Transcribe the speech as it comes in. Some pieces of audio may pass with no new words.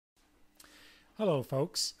Hello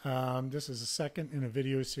folks, this is the second in a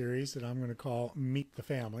video series that I'm going to call Meet the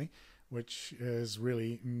Family, which is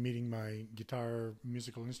really meeting my guitar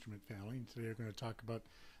musical instrument family. And today we're going to talk about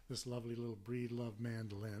this lovely little breedlove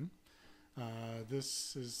mandolin.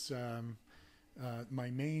 This is my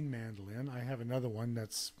main mandolin. I have another one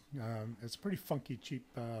that's it's a pretty funky, cheap,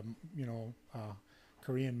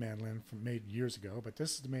 Korean mandolin made years ago, but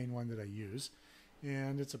this is the main one that I use.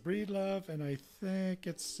 And it's a breedlove, and I think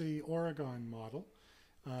it's the Oregon model,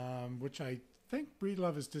 which I think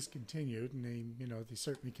breedlove is discontinued, and they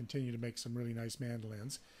certainly continue to make some really nice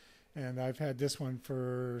mandolins. And I've had this one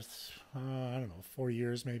for I don't know, 4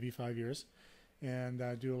 years, maybe 5 years, and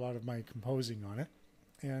I do a lot of my composing on it.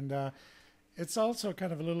 And it's also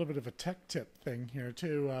kind of a little bit of a tech tip thing here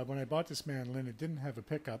too. When I bought this mandolin, it didn't have a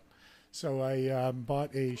pickup. So I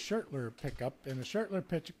bought a Shirtler pickup, and a Shirtler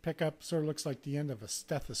pickup sort of looks like the end of a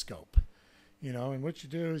stethoscope, and what you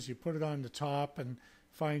do is you put it on the top and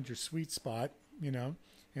find your sweet spot, and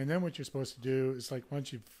then what you're supposed to do is, like,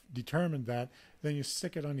 once you've determined that, then you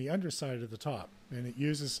stick it on the underside of the top, and it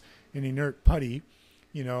uses an inert putty,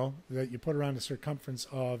 that you put around the circumference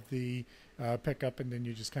of the pickup, and then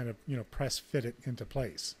you just kind of, press fit it into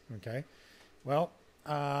place, okay? Well,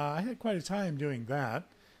 I had quite a time doing that.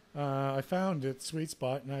 I found its sweet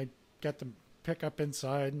spot, and I got the pickup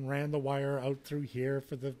inside and ran the wire out through here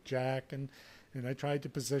for the jack, and I tried to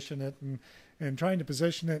position it, and trying to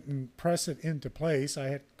position it and press it into place. I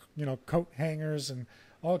had, coat hangers and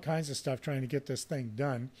all kinds of stuff trying to get this thing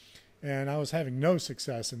done, and I was having no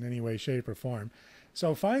success in any way, shape, or form.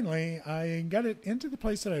 So finally, I got it into the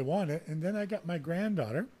place that I wanted, and then I got my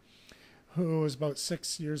granddaughter, who was about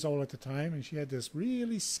 6 years old at the time, and she had this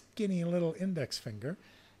really skinny little index finger.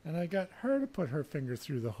 And I got her to put her finger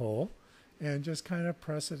through the hole and just kind of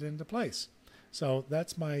press it into place. So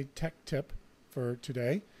that's my tech tip for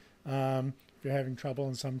today. If you're having trouble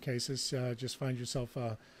in some cases, just find yourself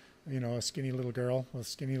a skinny little girl with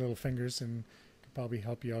skinny little fingers, and it can probably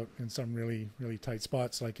help you out in some really, really tight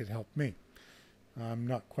spots like it helped me. I'm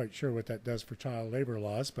not quite sure what that does for child labor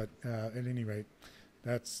laws, but at any rate,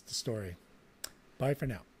 that's the story. Bye for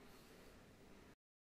now.